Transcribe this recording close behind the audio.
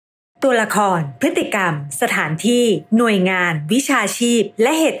ตัวละครพฤติกรรมสถานที่หน่วยงานวิชาชีพแล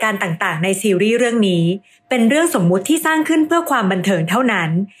ะเหตุการณ์ต่างๆในซีรีส์เรื่องนี้เป็นเรื่องสมมุติที่สร้างขึ้นเพื่อความบันเทิงเท่านั้น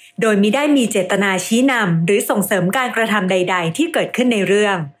โดยมิได้มีเจตนาชี้นำหรือส่งเสริมการกระทำใดๆที่เกิดขึ้นในเรื่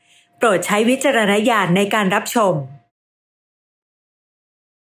องโปรดใช้วิจารณญาณในการรับชม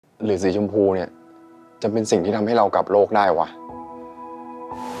หรือสีชมพูเนี่ยจะเป็นสิ่งที่ทำให้เรากลับโลกได้วะ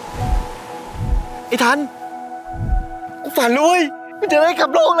ไอ้ทันกูฝันเลยกูจะได้กลับ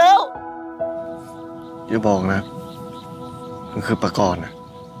โลกแล้วอย่าบอกนะมันคือประกรณ์นะ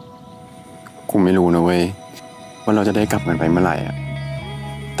กูไม่รู้นะเว้ยว่าเราจะได้กลับกันไปเมื่อไหร่อะ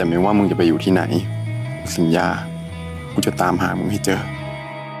แต่ไม่ว่ามึงจะไปอยู่ที่ไหนสัญญากูจะตามหามึงให้เจอ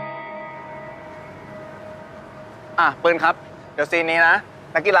ปืนครับเดี๋ยวซีนนี้นะ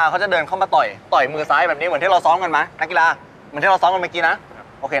นักกีฬาเขาจะเดินเข้ามาต่อยมือซ้ายแบบนี้เหมือนที่เราซ้อมกันไหมนักกีฬาเหมือนที่เราซ้อมกันเมื่อกี้นะ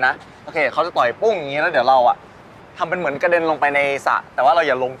โอเคนะโอเคเขาจะต่อยปุ้งอย่างนี้แล้วเดี๋ยวเราอะทำเป็นเหมือนกระเด็นลงไปในสระแต่ว่าเราอ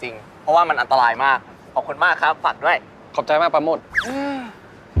ย่าลงจริงเพราะว่ามันอันตรายมากขอบคุณมากครับฝากด้วยขอบใจมากปราโมท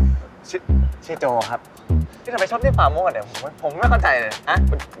ชื่อโจครับที่ทำไมชอบเรียกปราโมทเนี่ยผมไม่เข้าใจเลยฮะ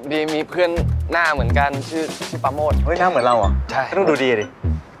ดีมีเพื่อนหน้าเหมือนกันชื่อปราโมทเฮ้ยหน้าเหมือนเราเหรอใช่ต้องดูดีดิ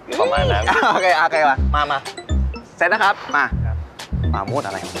ประมาณนั้นโอเคมาเสร็จนะครับมาปราโมทอ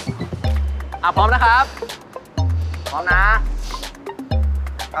ะไรพร้อมนะครับพร้อมนะ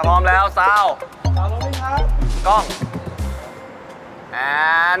พร้อมแล้วซาวพร้อมไหมครับกล้อง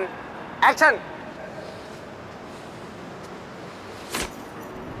and action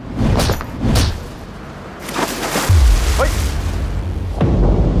เฮ้ย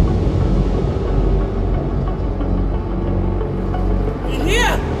ไอ้เหี้ย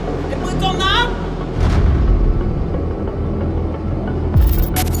ไอ้ปืนจมน้ำ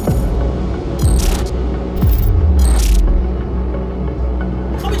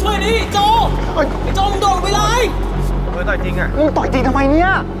ช่วยดิโจไอ้โจมึงโดดไปเลยต่อยจริงอ่ะต่อยจริงทำไมเนี่ย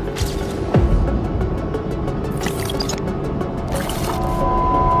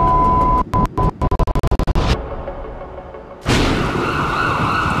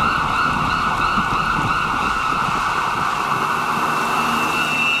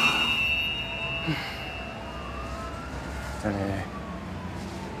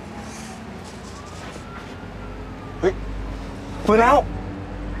เฮ้ยฟื้นแล้ว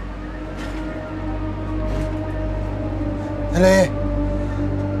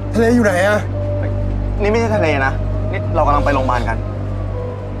ทะเลอยู่ไหนอะนี่ไม่ใช่ทะเลนะนี่เรากำลังไปโรงพยาบาลกัน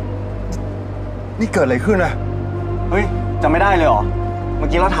นี่เกิดอะไรขึ้นอะเฮ้ยจำไม่ได้เลยเหรอเมื่อ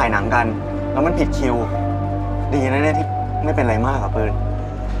กี้เราถ่ายหนังกันแล้วมันผิดคิวดีนะเนี่ยที่ไม่เป็นไรมากอะปืน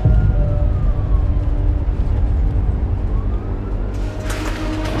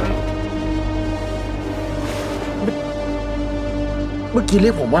เมื่อกี้เรี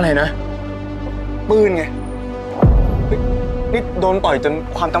ยกผมว่าอะไรนะปืนไงนี่โดนต่อยจน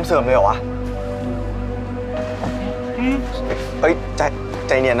ความจำเสื่อมเลยเหรอวะเฮ้ยใ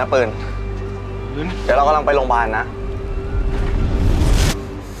จเย็นนะปืนเดี๋ยวเรากำลังไปโรงพยาบาลนะ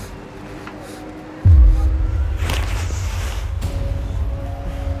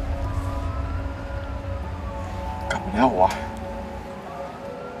กลับมาแล้ววะ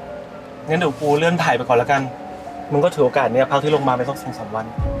งั้นเดี๋ยวกูเลื่อนถ่ายไปก่อนแล้วกันมึงก็ถือโอกาสเนี้ยพักที่โรงพยาบาลไปสัก 2-3 วัน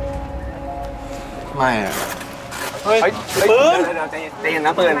ไม่อะเฮ้ยปืนใจเย็นน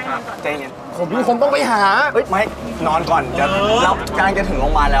ะปืนใจเย็นผมมีคนต้องไปหาเฮ้ยไม่นอนก่อนเดี๋ยวเรากำลังจะถึงโร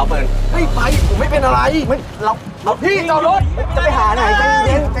งพยาบาลแล้วปืนไม่ไปผมไม่เป็นอะไรไม่เราพี่จอดรถจะไปหาไหนใจเ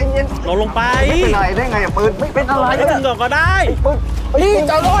ย็นเราลงไปไม่เป็นอะไรได้ไงอะปืนไม่เป็นอะไรไม่ถึงก็ได้ปืนพี่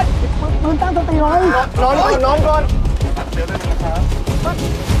จอดรถปืนตั้งสติไว้นอนก่อนเดี๋ยวนะ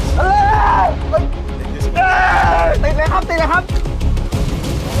ครับติดเลยครับ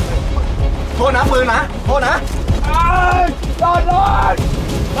โทษนะปืนนะโทษนะจอดรถ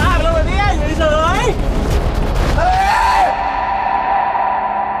บ้าไปแล้วเนี่ยอยู่เฉย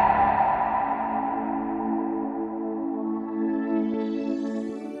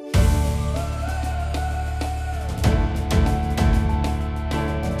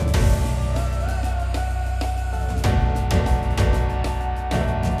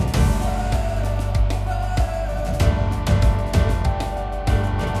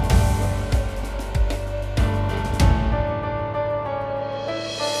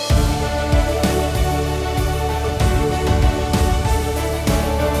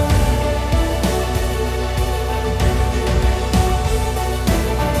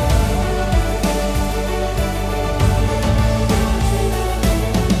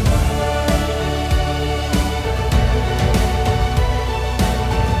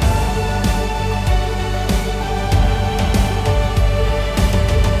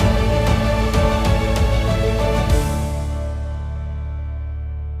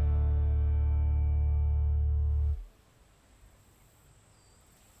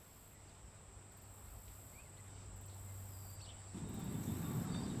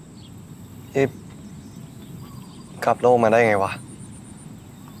กลับโลกมาได้ไงวะ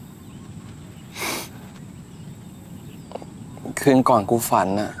คืนก่อนกูฝัน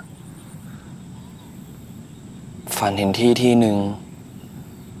น่ะฝันเห็นที่หนึ่ง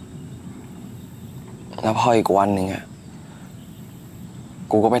แล้วพออีกวันหนึ่งอ่ะ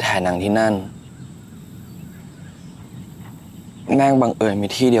กูก็ไปถ่ายหนังที่นั่นแม่งบังเอิญมี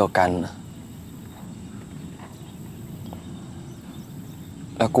ที่เดียวกัน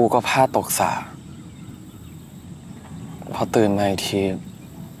แล้วกูก็พลาดตกสระพอตื่นมาอีกที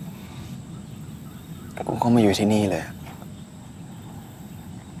กูก็มาอยู่ที่นี่เลย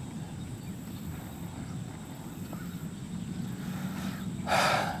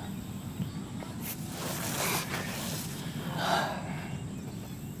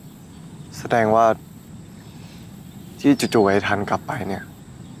แสดงว่าที่จู่ๆไอ้ทันกลับไปเนี่ย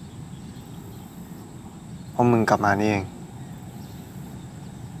เพราะมึงกลับมานี่เอง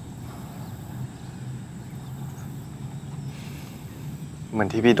เหมือน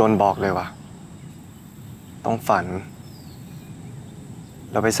ที่พี่โดนบอกเลยว่ะต้องฝัน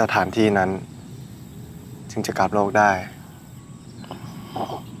แล้วไปสถานที่นั้นจึงจะกลับโลกได้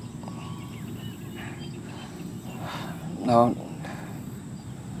แล้ว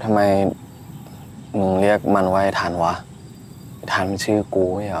ทำไมมึงเรียกมันว่าไอ้ทันวะไอ้ทันมันชื่อกู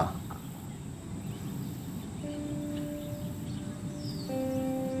ไม่เหรอ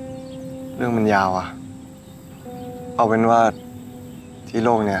เรื่องมันยาวอ่ะเอาเป็นว่าที่โล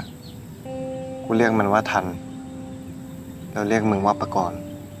กเนี่ยกูเรียกมันว่าทันแล้วเรียกมึงว่าปกรณ์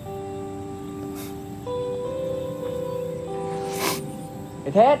ไอ้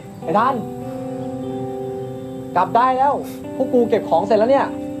เทสไอ้ทันกลับได้แล้วพวกกูเก็บของเสร็จแล้วเนี่ย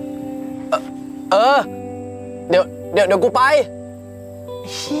เดี๋ยวกูไป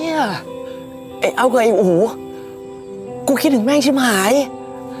เชี่ยไอ้เอากับไอ้อู๋กูคิดถึงแม่งชิบหาย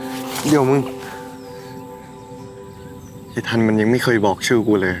เดี๋ยวมึงไอ้ทันมันยังไม่เคยบอกชื่อ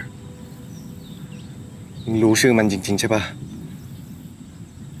กูเลยมึงรู้ชื่อมันจริงๆใช่ปะ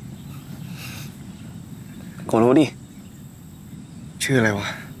กูรู้ดิชื่ออะไรวะ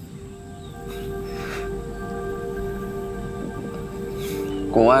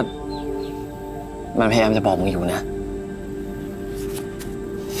กูว่ามันพยายามจะบอกมึงอยู่นะ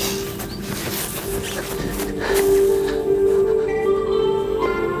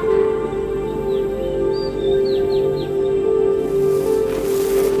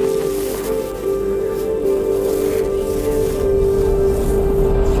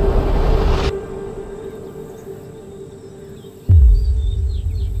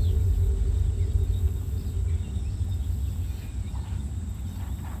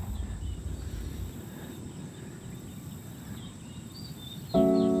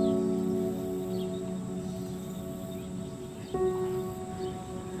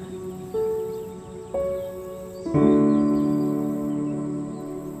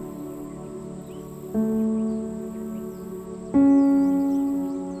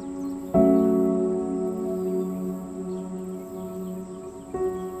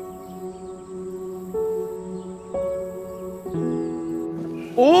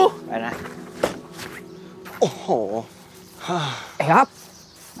ไปนะ โอ้โหไอ้ครับ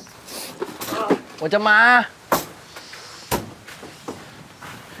ผมจะมา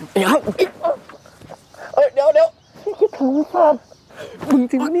ไอ้ครับเดี๋ยวคิดถึงสัตว์มึง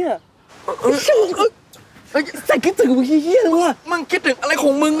จริงปะเนี่ยแต่คิดถึงมึงเฮี้ยๆเลยวะมึงคิดถึงอะไรขอ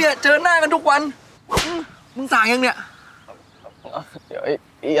งมึงเนี่ยเจอหน้ากันทุกวันมึงสั่งยังเนี่ยเดี๋ยว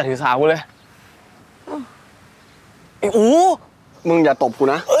อย่าถือสากูเลยไอ้อู๋มึงอย่าตบกู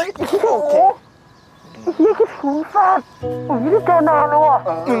นะโอเคนี่คือถุงสัตว์ผมไม่ได้เจอนานแล้วอ่ะ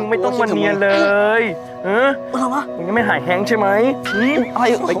มึงไม่ต้องมาเนียนเลยอะไรวะมึงยังไม่หายแห้งใช่ไหมอะไร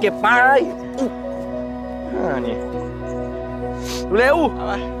ไปเก็บป้ายนี่เร็ว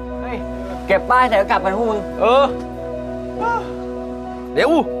เก็บป้ายเสร็จก็กลับกันพวกมึงเร็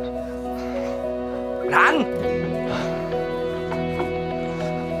วทัน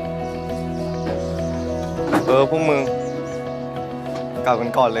พวกมึงกลับกัน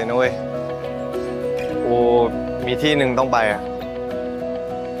ก่อนเลยนะเว้ยกูมีที่หนึ่งต้องไปอ่ะ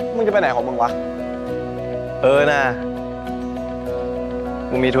มึงจะไปไหนของมึงวะนะ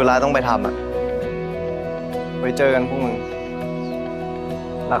กูมีธุระต้องไปทำอ่ะไว้เจอกันพวกมึง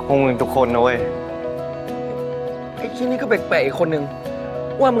รักพวกมึงทุกคนนะเว้ยไอ้ที่นี่ก็แปลกๆอีกคนนึง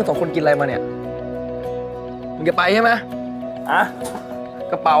ว่ามึงสองคนกินอะไรมาเนี่ยมึงจะไปใช่ไหม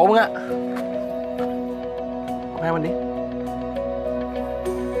กระเป๋ามึงอะให้มันดิ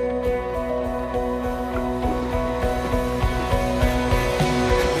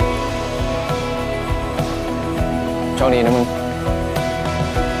โชคดีนะมึง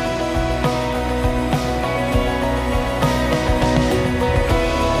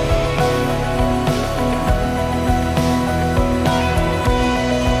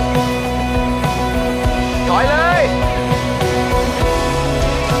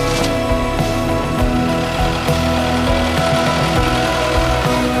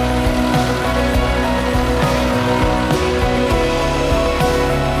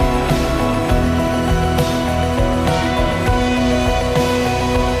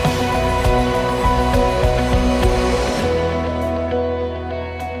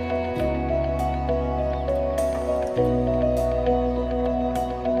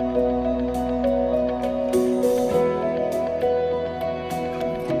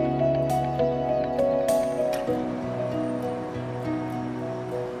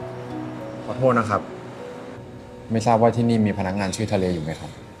อโทษนะครับ ไม่ทราบว่าที่นี่มีพนักงานชื่อทะเลอยู่ไหมครับ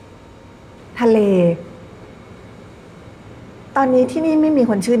ทะเลตอนนี้ที่นี่ไม่มี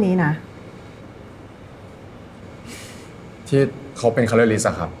คนชื่อนี้นะที่เขาเป็นคัลเลอร์ลิสต์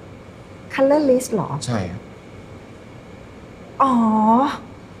ครับ Color List หรอใช่ครับอ๋อ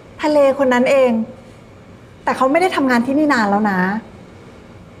ทะเลคนนั้นเองแต่เขาไม่ได้ทำงานที่นี่นานแล้วนะ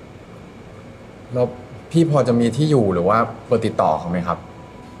แล้วพี่พอจะมีที่อยู่หรือว่าเบอร์ติดต่อเขาไหมครับ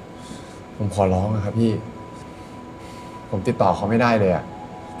ผมขอร้องนะครับพี่ผมติดต่อเขาไม่ได้เลยอะ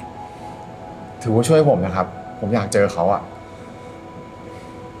ถือว่าช่วยผมนะครับผมอยากเจอเขาอะ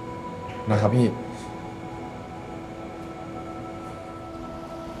นะครับพี่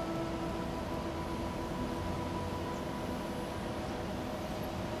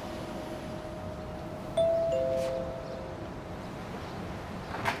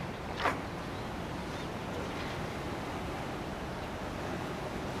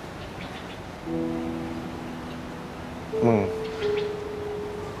มึง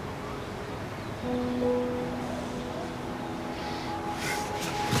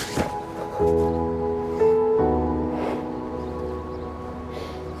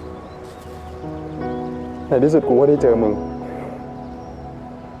ในที่สุดกูก็ได้เจอมึง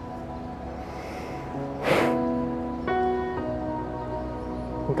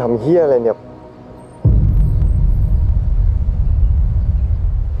ทำเหี้ยอะไรเนี่ย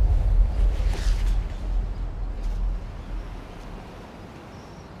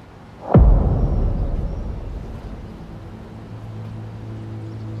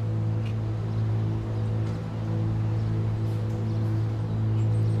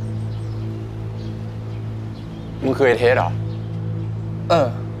มึงคือไอ้เทสเหรอ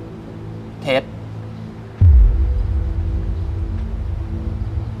เทส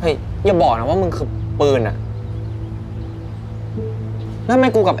เฮ้ยอย่าบอกนะว่ามึงคือปืนอะแล้วทำไม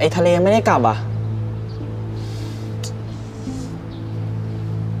กูกับไอ้ทะเลไม่ได้กลับอะ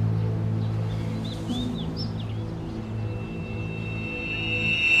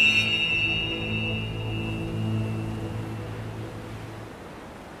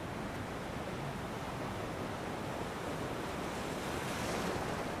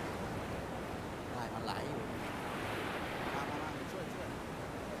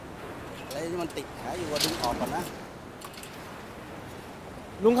อะไรที่มันติดแผลอยู่ก็ดึงออกก่อนนะ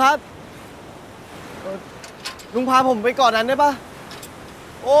ลุงครับลุงพาผมไปก่อนนั้นได้ปะ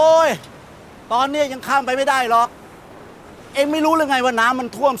โอ้ยตอนนี้ยังข้ามไปไม่ได้หรอกเอ็งไม่รู้เลยไงว่าน้ำมัน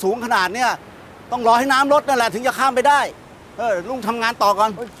ท่วมสูงขนาดเนี้ยต้องรอให้น้ำลดนั่นแหละถึงจะข้ามไปได้ลุงทำงานต่อก่อน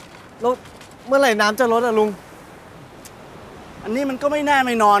แล้วเมื่อไหร่น้ำจะลดอะลุงอันนี้มันก็ไม่แน่ไ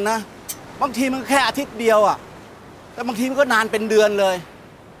ม่นอนนะบางทีมันแค่อาทิตย์เดียวอะแต่บางทีมันก็นานเป็นเดือนเลย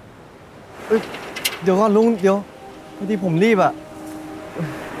เดี๋ยวก่อนลุงเดี๋ยวพอดีผมรีบอะ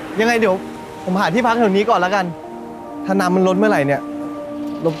ยังไงเดี๋ยวผมหาที่พักแถวนี้ก่อนแล้วกันถ้าน้ำมันลดเมื่อไหร่เนี่ย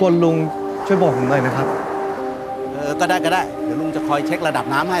รบกวนลุงช่วยบอกผมหน่อยนะครับก็ได้เดี๋ยวลุงจะคอยเช็คระดับ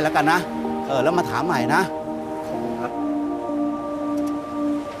น้ำให้แล้วกันนะแล้วมาถามใหม่นะขอบคุณครับ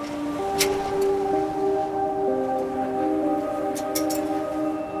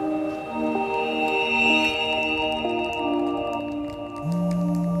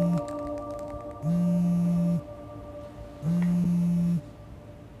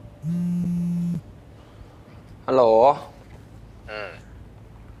ฮัลโหล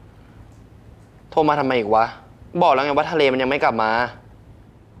โทรมาทำไมอีกวะบอกแล้วไงว่าทะเลมันยังไม่กลับมา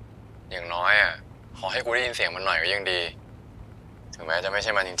อย่างน้อยอ่ะขอให้กูได้ยินเสียงมันหน่อยก็ยังดีถึงแม้จะไม่ใ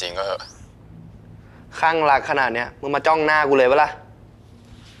ช่มันจริงๆก็เถอะข้างรักขนาดเนี้ยมึงมาจ้องหน้ากูเลยปะล่ะ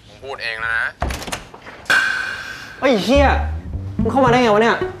มึงพูดเองแล้วนะเฮ้ยเฮียมึงเข้ามาได้ไงวะเ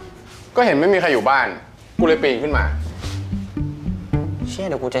นี่ยก็เห็นไม่มีใครอยู่บ้านกูเลยปีนขึ้นมาเชี่ย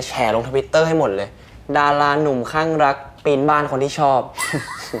เดี๋ยวกูจะแชร์ลง Twitter ให้หมดเลยดาราหนุ่มข้างรักปีนบ้านคนที่ชอบ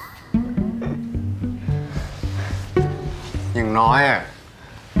อย่างน้อยอ่ะ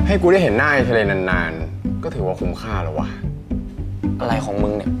ให้กูได้เห็นหน้าไอ้ทะเลนานๆก็ถือว่าคุ้มค่าแล้ววะอะไรของมึ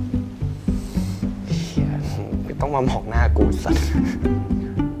งเนี่ยเฮียไม่ต้องมาหมอกหน้ากูสัตว์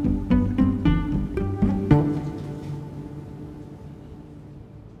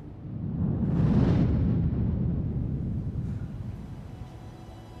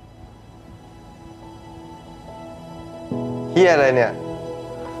เฮียอะไรเนี่ย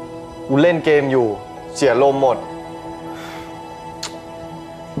กูเล่นเกมอยู่เสียลมหมด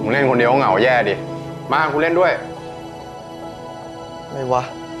มึงเล่นคนเดียวเหงาแย่ดิมากูเล่นด้วยไม่วะ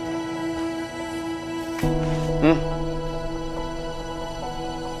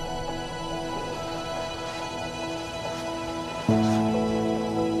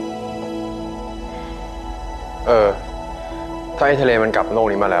ถ้าไอ้ทะเลมันกลับโลก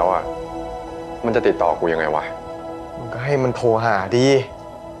นี้มาแล้วอ่ะ มันจะติดต่อกูยังไงวะมึงก็ให้มันโทรหาดี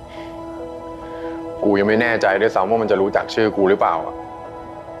กูยังไม่แน่ใจด้วยซ้ำว่ามันจะรู้จักชื่อกูหรือเปล่า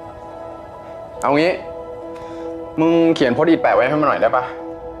เอางี้มึงเขียนโพสต์อิทแปะไว้ให้มันหน่อยได้ปะ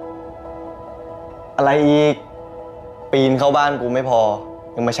อะไรอีกปีนเข้าบ้านกูไม่พอ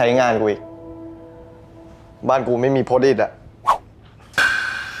ยังมาใช้งานกูอีกบ้านกูไม่มีโพสต์อิทอะ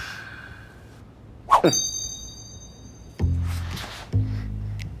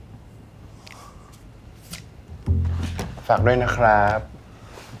ฝากด้วยนะครับ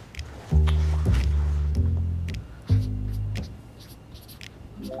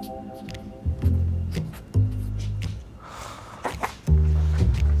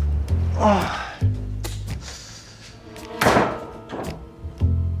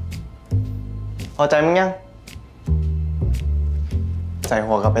พอใจมึงยังใส่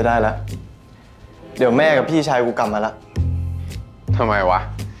หัวกลับไปได้แล้วเดี๋ยวแม่กับพี่ชายกูกลับมาแล้วทำไมวะ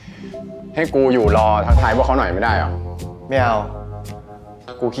ให้กูอยู่รอทักทายพวกเขาหน่อยไม่ได้หรอไม่เอา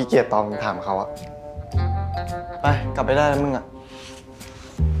กูขี้เกียจตอบคำถามเขาอะไปกลับไปได้แล้วมึงอะ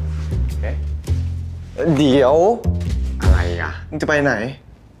เดี๋ยวอะไรอ่ะมึงจะไปไหน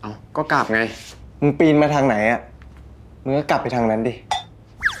เอาก็กลับไงมึงปีนมาทางไหนอะมึงก็กลับไปทางนั้นดิ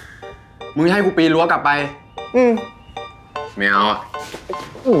มึงให้กูปีนรั้วกลับไปไม่เอา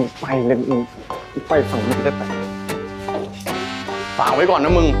ไปเลยไปฝั่งมึงได้ไปฝากไว้ก่อนน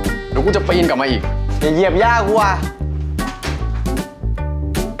ะมึงเดี๋ยวกูจะปีนกลับมาอีกอย่าเหยียบย่ากูอ่ะ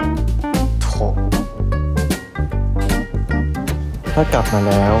โถถ้ากลับมา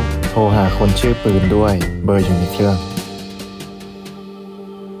แล้วโทรหาคนชื่อปืนด้วยเบอร์อยู่ในเครื่อง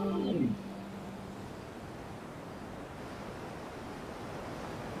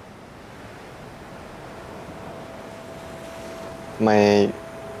ทำไม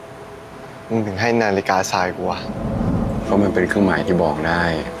มึงถึงให้นาฬิกาทรายกูวะเพราะมันเป็นเครื่องหมายที่บอกได้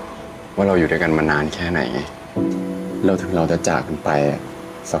ว่าเราอยู่ด้วยกันมานานแค่ไหนเราถึงเราจะจากกันไป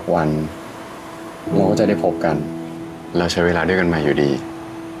สักวันเราก็จะได้พบกันเราใช้เวลาด้วยกันมาอยู่ดี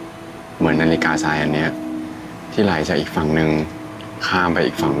เหมือนนาฬิกาทรายอันเนี้ยที่ไหลจากอีกฝั่งหนึ่งข้ามไป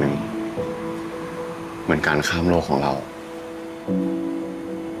อีกฝั่งหนึ่งเหมือนการข้ามโลกของเรา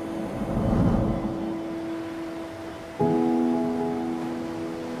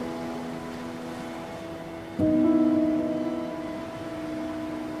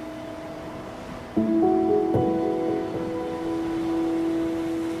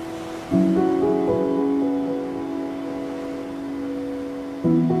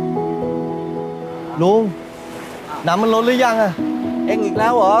ลุงน้ำมันลดหรือยังอะเอ็งอีกแล้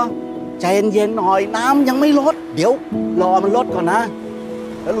วเหรอใจเย็นๆหน่อยน้ำยังไม่ลดเดี๋ยวรอมันลดก่อนนะ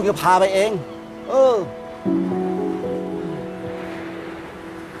แล้วลุงจะพาไปเอง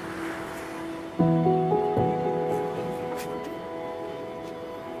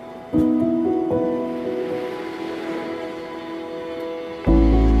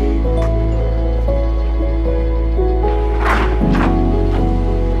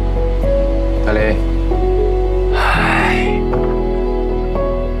ทะเล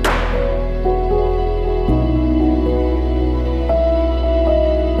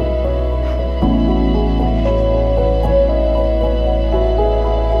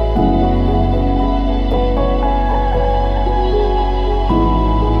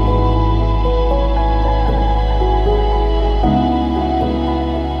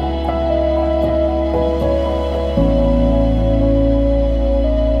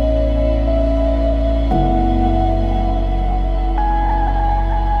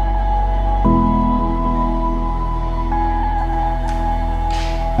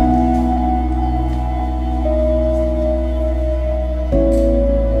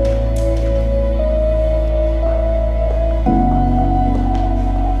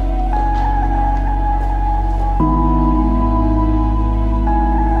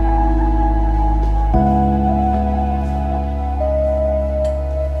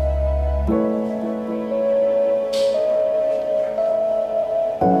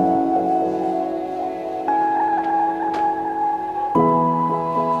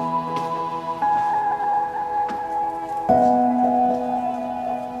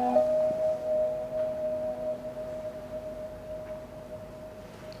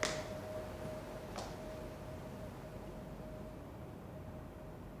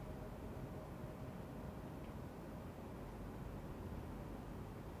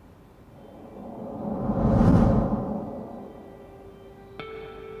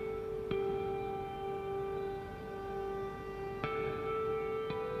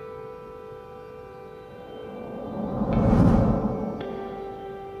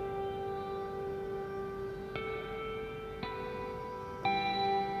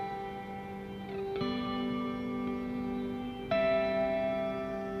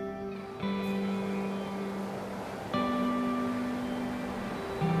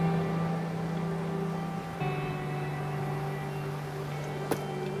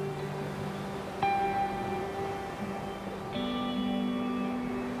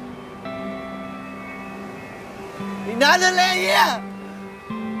น้ำทะเลเนี่ย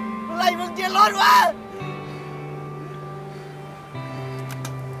อะไรมึงจะรอดวะ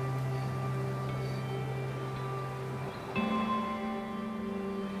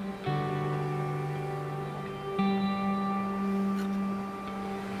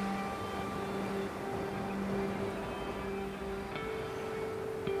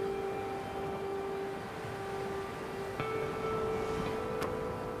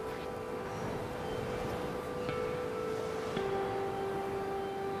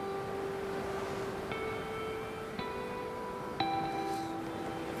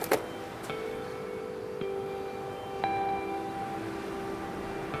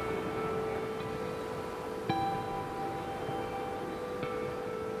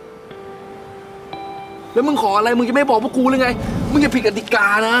แล้วมึงขออะไรมึงจะไม่บอกพวกกูเลยไงมึงอย่าผิดกติกา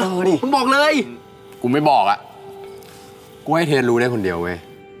นะมึงบอกเลยกูไม่บอกอะกูให้เทนรู้ได้คนเดียวเว้ย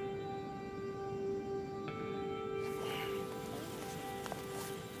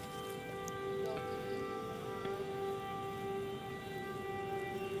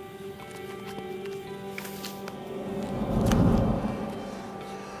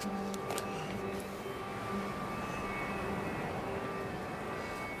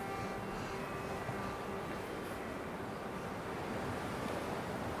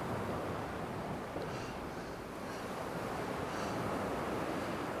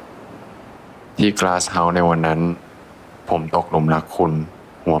ที่กลาสเฮาส์ในวันนั้นผมตกหลุมรักคุณ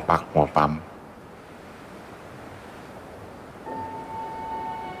หัวปักหัวปั๊ม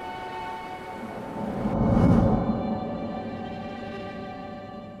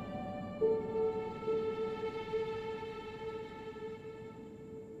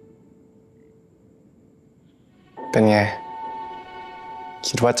เป็นไง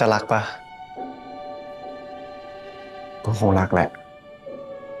คิดว่าจะรักปะก็คงรักแหละ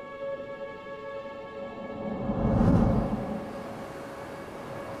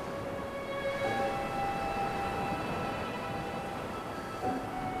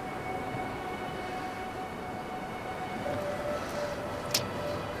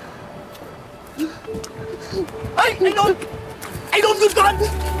ไอ้นนท์หยุดก่อน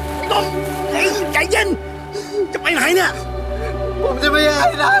ไอ้นนท์ใจเย็นจะไปไหนเนี่ยผมจะไปไหน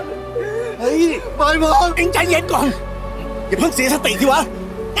นะเฮ้ยบอยบอกเอ็งใจเย็นก่อนอย่าเพิ่งเสียสติสิวะ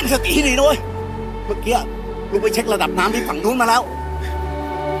ตั้งสติให้ดีด้วยเมื่อกี้ลุงไปเช็คระดับน้ำที่ฝั่งนู้นมาแล้ว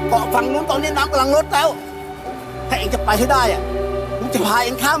เกาะฝั่งนู้นตอนนี้น้ำกำลังลดแล้วถ้าเอ็งจะไปให้ได้อะลุงจะพาเ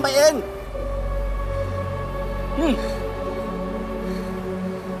อ็งข้ามไปเอง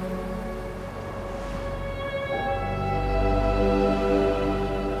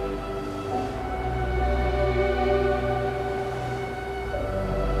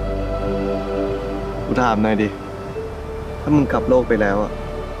กูถามหน่อยดิถ้ามึงกลับโลกไปแล้วอ่ะ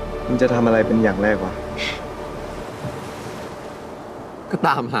มึงจะทำอะไรเป็นอย่างแรกวะก็ต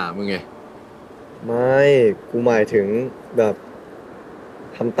ามหามึงไงไม่กูหมายถึงแบบ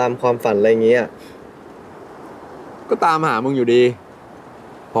ทำตามความฝันอะไรเงี้ยก็ตามหามึงอยู่ดี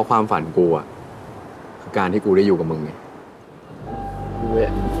เพราะความฝันกูอ่ะคือการที่กูได้อยู่กับมึงไง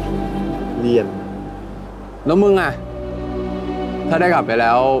เรียนแล้วมึงอ่ะถ้าได้กลับไปแ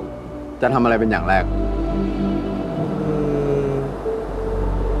ล้วจะทำอะไรเป็นอย่างแรก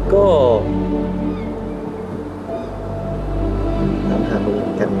ก็ตามหามึง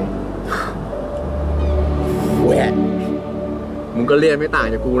กันไงแหวะมึงก็เรียนไม่ต่าง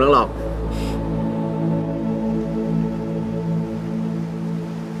จากกูแล้วหรอก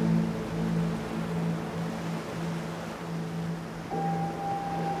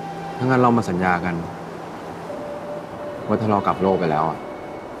ถ้างั้นเรามาสัญญากันว่าถ้าเรากลับโลกไปแล้ว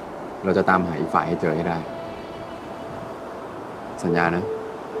เราจะตามหาอีกฝ่ายให้เจอให้ได้สัญญานะ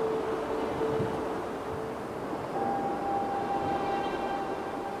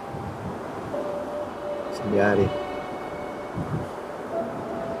สัญญาดิ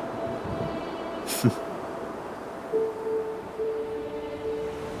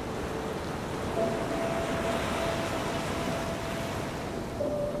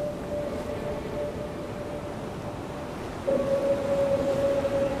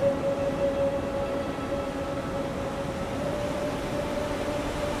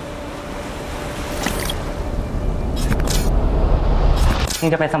มึ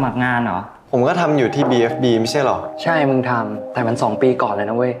งจะไปสมัครงานเหรอผมก็ทำอยู่ที่ BFB ไม่ใช่หรอใช่มึงทำแต่มัน2 ปีก่อนเลย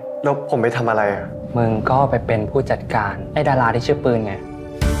นะเว้ยแล้วผมไปทำอะไรอ่ะมึงก็ไปเป็นผู้จัดการไอ้ดาราที่ชื่อปืนไง